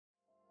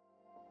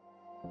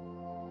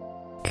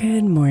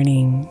Good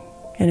morning,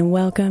 and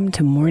welcome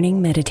to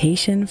Morning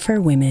Meditation for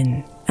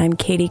Women. I'm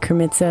Katie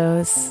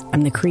Kermitzos.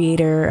 I'm the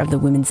creator of the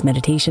Women's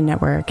Meditation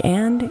Network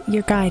and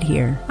your guide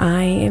here.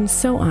 I am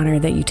so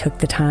honored that you took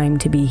the time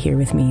to be here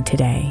with me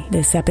today.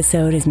 This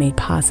episode is made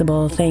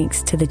possible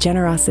thanks to the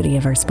generosity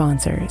of our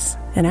sponsors.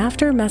 And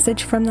after a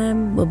message from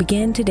them, we'll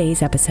begin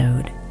today's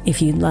episode.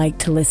 If you'd like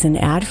to listen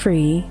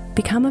ad-free,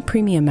 become a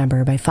premium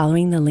member by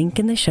following the link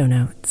in the show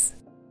notes.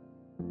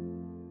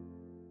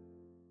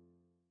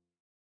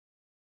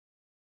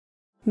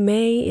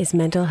 May is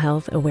Mental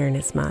Health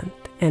Awareness Month,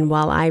 and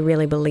while I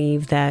really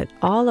believe that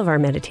all of our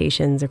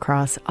meditations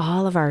across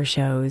all of our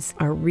shows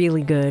are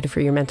really good for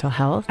your mental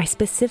health, I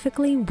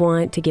specifically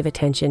want to give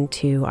attention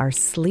to our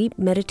Sleep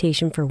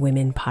Meditation for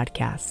Women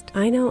podcast.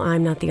 I know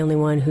I'm not the only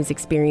one who's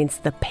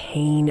experienced the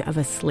pain of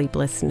a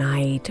sleepless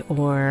night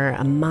or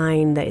a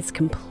mind that is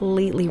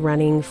completely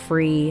running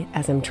free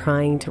as I'm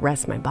trying to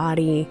rest my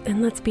body.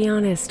 And let's be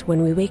honest,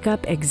 when we wake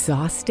up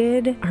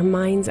exhausted, our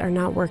minds are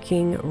not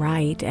working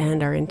right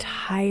and our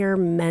entire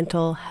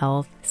mental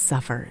health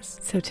suffers.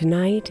 So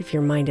tonight, if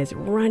your mind is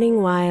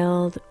running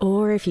wild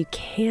or if you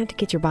can't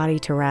get your body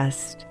to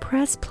rest,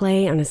 press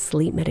play on a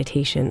sleep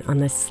meditation on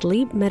the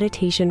Sleep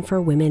Meditation for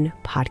Women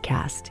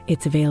podcast.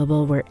 It's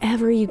available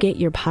wherever you get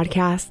your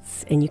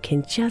podcasts, and you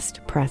can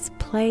just press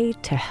play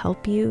to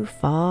help you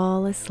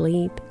fall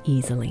asleep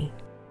easily.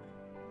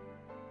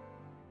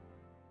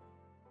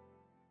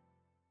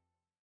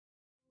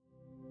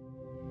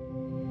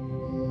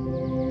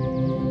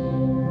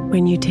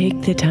 When you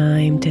take the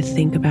time to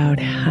think about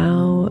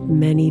how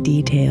many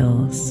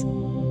details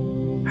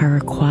are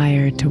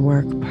required to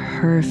work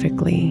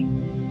perfectly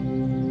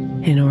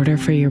in order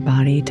for your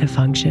body to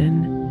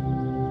function,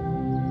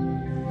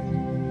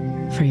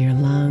 for your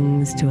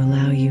lungs to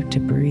allow you to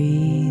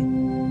breathe,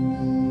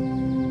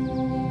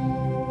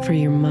 for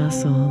your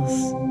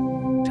muscles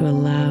to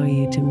allow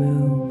you to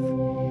move,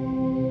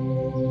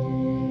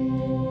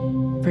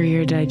 for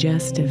your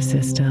digestive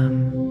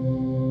system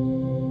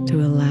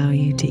to allow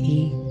you to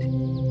eat,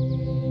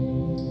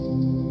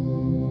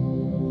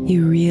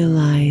 you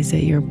realize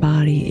that your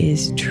body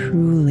is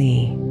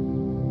truly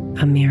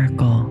a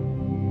miracle.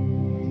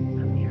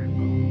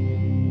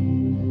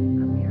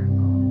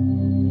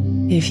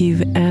 If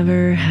you've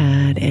ever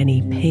had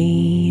any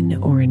pain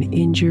or an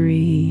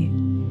injury,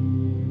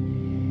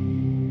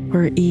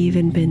 or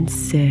even been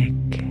sick,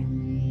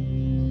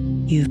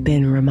 you've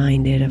been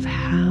reminded of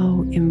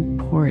how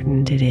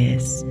important it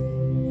is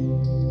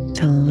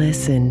to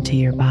listen to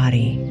your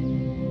body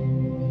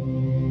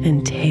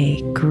and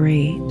take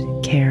great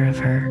care of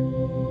her.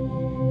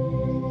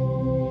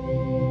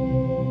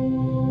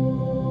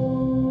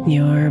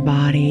 Your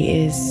body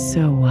is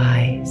so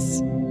wise,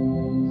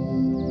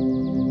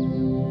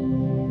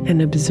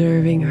 and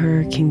observing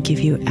her can give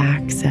you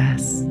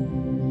access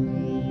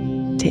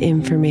to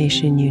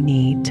information you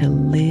need to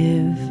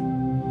live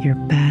your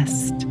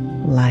best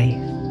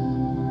life.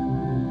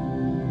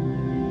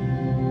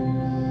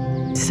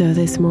 So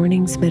this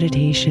morning's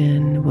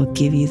meditation will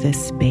give you the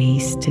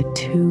space to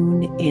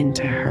tune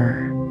into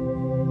her,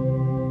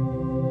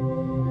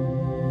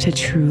 to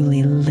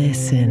truly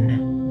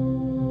listen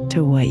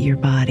to what your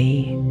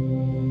body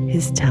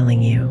is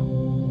telling you.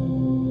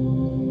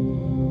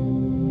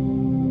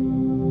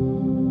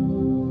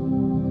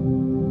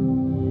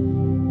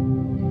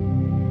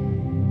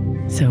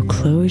 So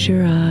close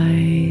your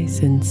eyes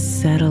and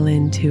settle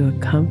into a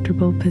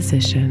comfortable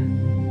position.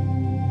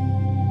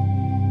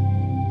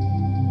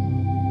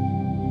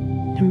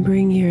 And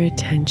bring your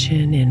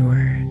attention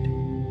inward.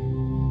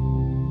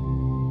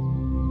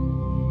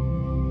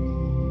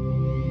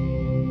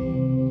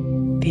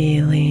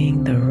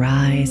 Feeling the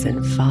rise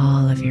and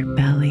fall of your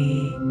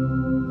belly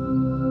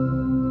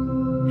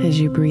as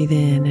you breathe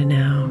in and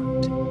out.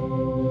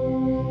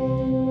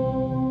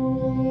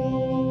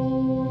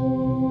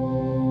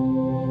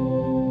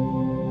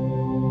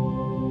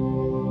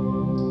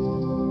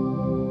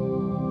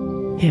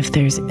 If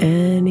there's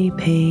any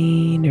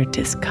pain or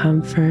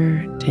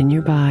discomfort in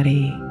your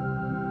body,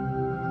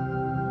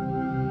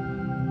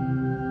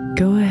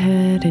 go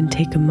ahead and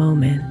take a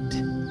moment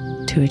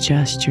to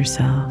adjust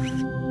yourself,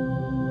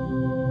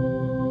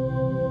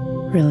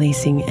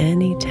 releasing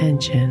any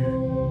tension.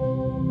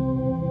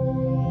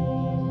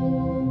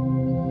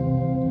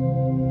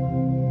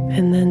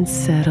 And then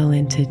settle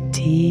into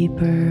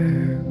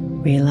deeper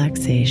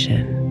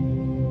relaxation.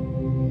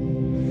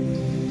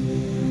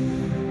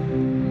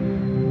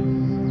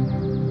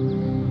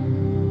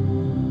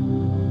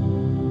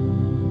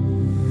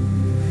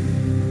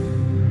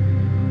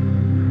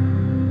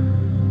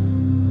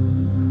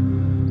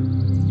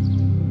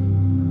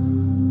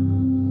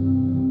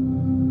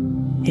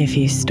 If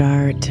you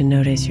start to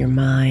notice your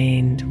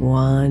mind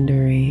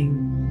wandering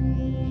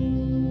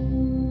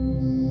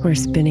or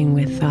spinning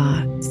with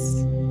thoughts,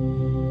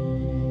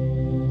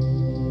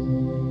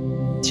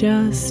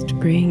 just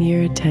bring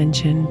your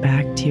attention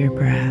back to your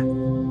breath.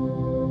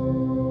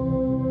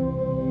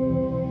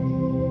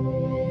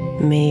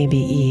 Maybe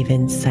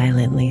even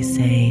silently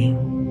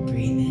saying,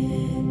 breathe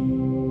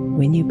in.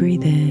 When you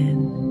breathe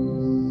in,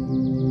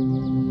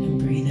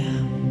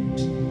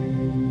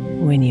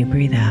 when you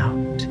breathe out.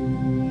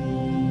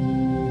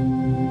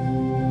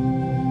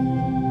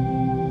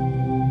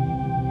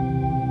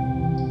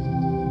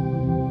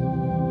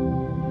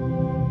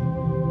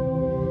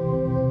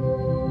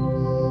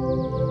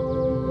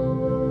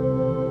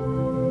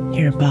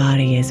 Your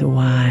body is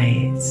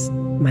wise,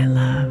 my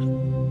love,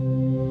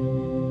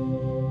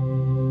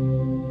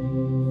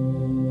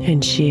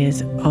 and she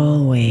is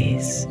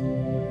always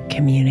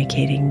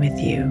communicating with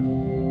you.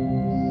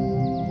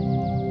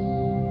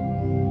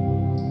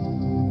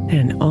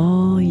 And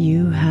all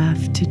you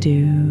have to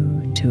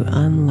do to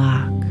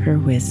unlock her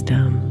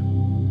wisdom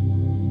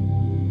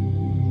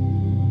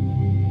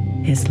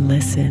is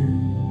listen.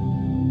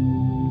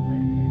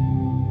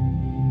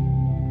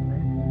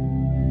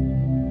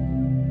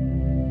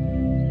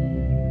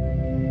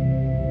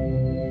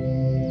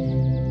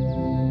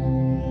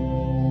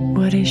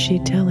 What is she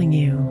telling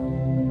you?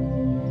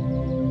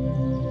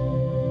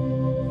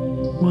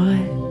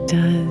 What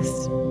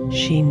does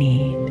she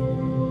need?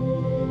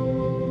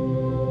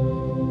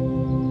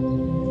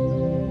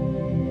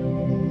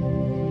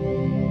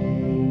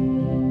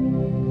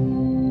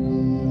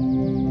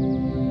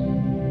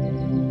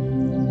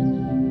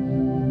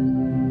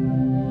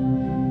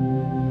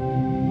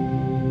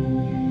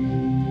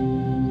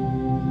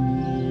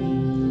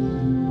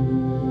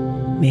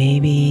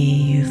 Maybe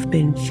you've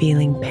been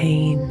feeling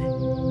pain.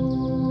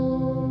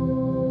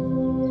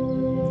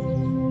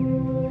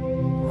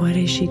 What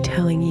is she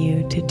telling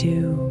you to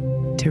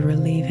do to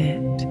relieve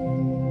it?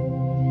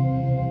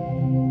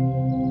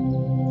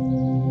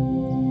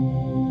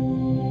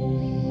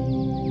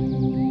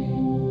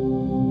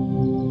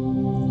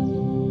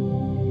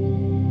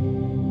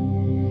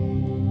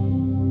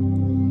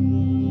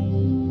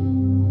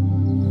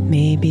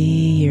 Maybe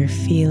you're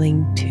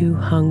feeling too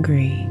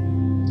hungry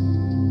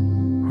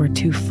or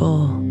too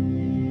full.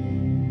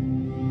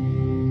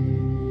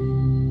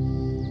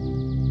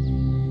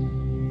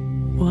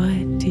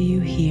 What do you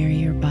hear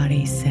your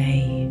body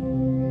say?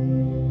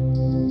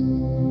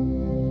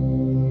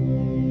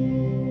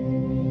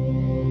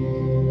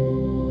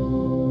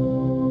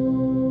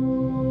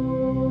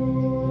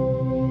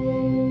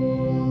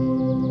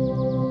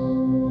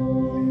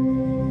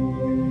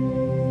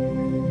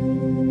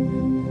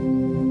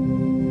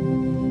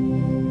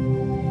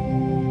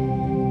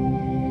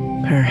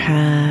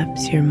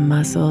 Perhaps your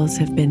muscles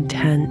have been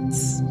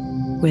tense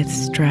with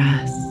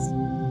stress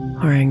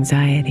or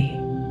anxiety.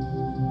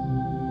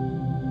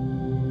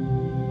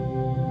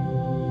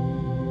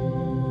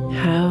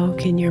 How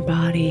can your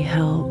body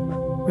help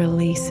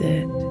release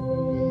it?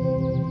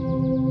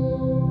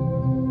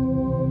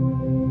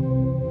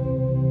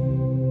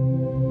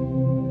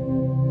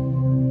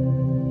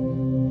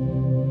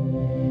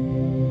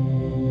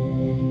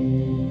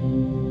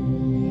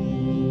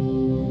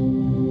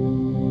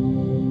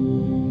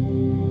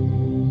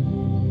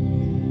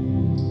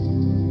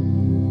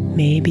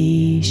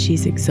 Maybe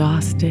she's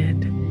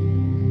exhausted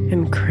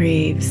and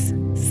craves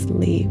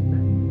sleep.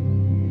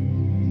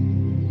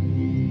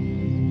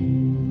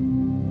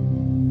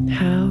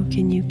 How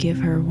can you give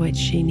her what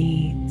she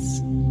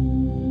needs?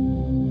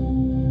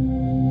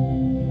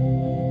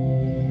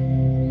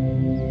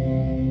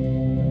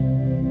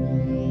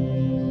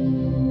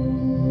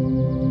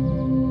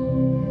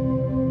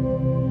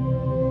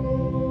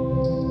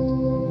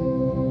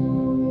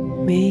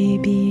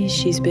 Maybe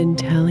she's been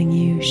telling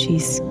you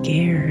she's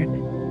scared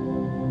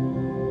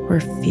or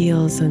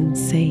feels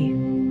unsafe.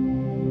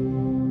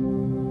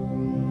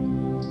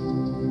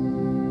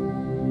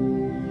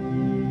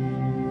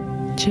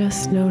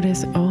 Just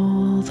notice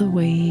all the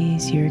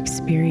ways you're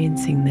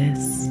experiencing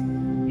this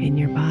in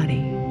your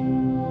body.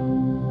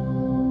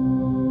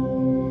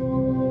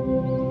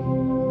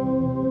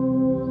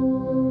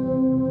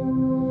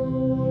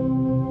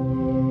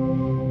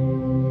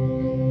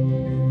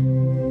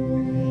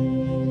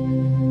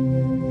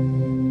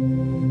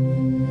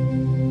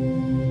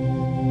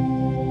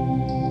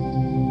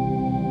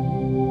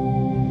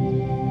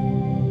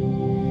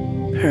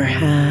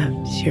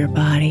 Perhaps your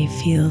body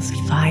feels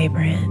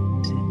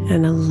vibrant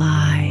and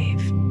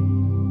alive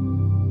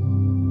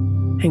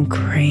and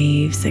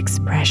craves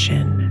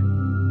expression.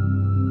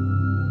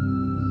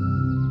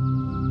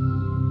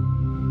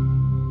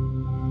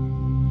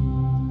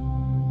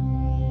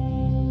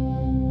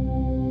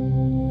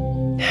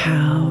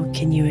 How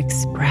can you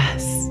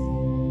express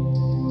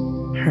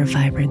her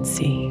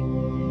vibrancy?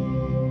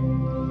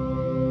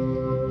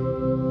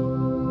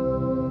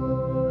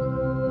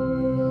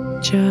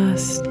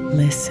 Just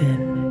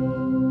listen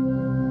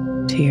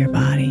to your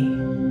body.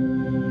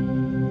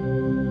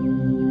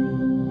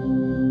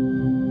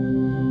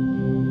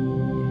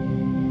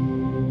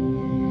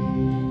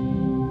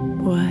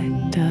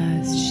 What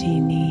does she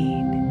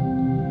need?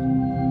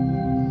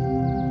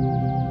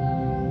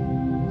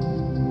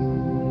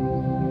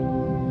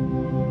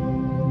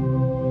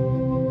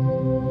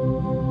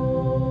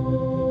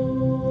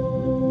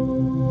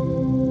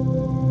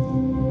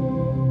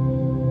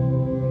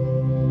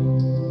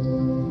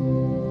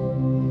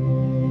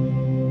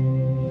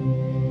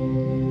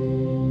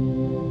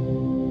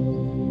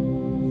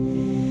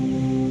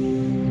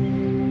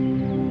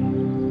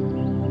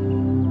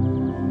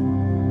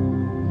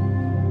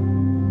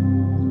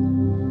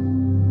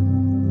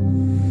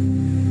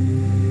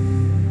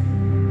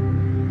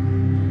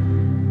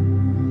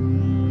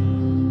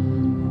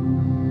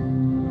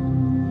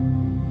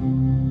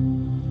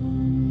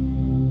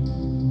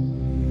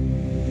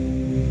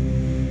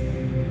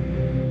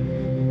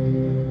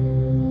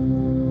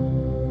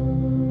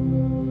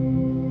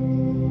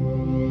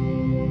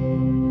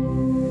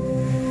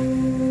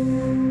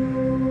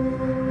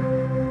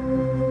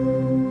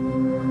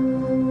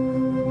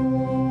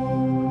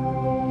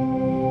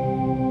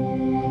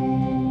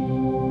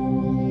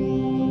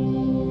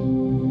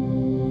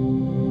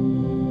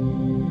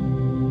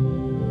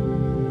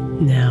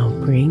 Now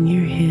bring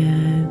your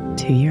hand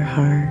to your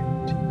heart,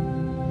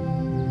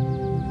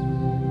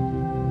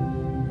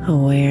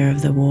 aware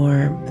of the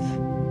warmth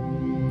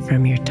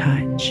from your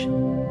touch,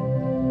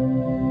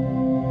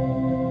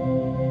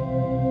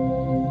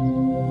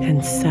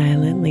 and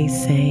silently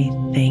say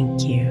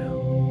thank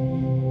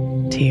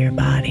you to your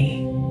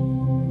body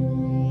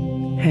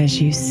as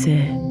you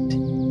sit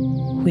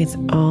with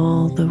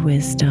all the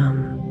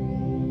wisdom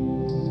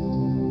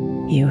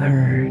you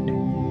heard.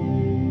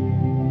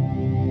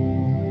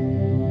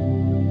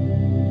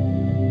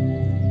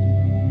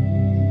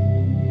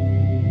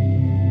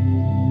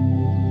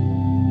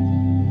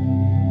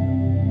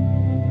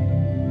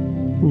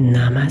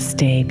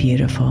 Namaste,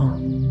 beautiful.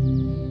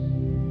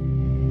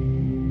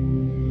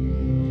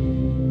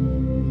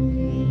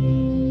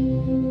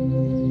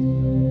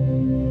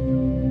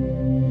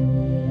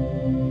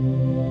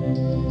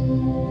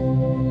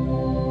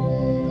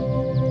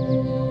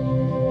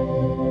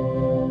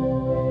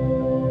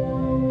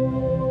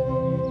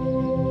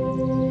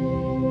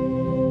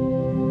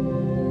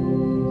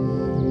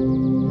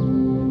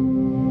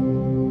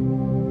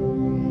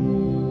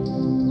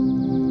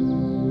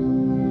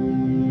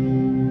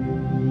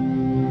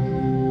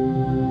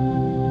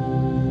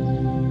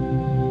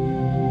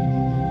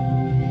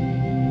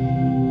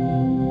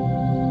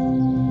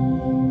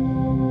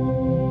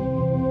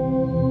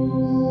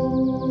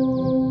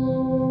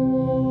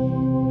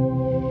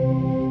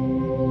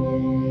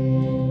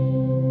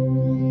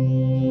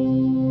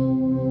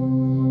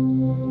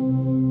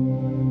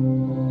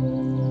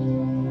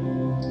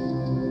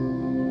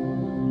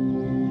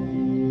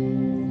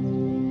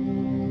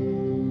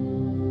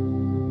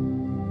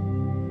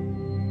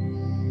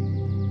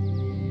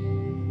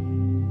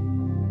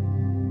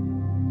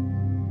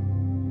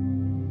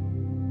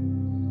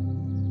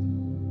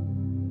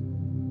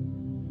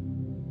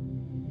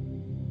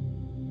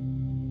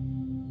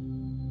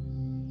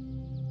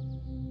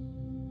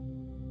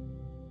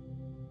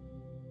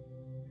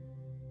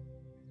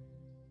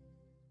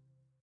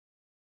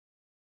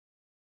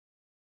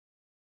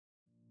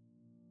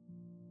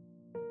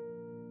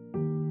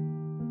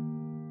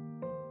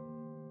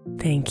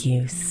 Thank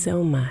you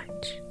so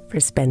much for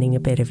spending a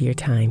bit of your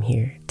time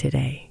here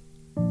today.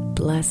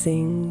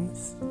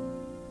 Blessings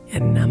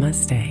and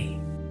namaste.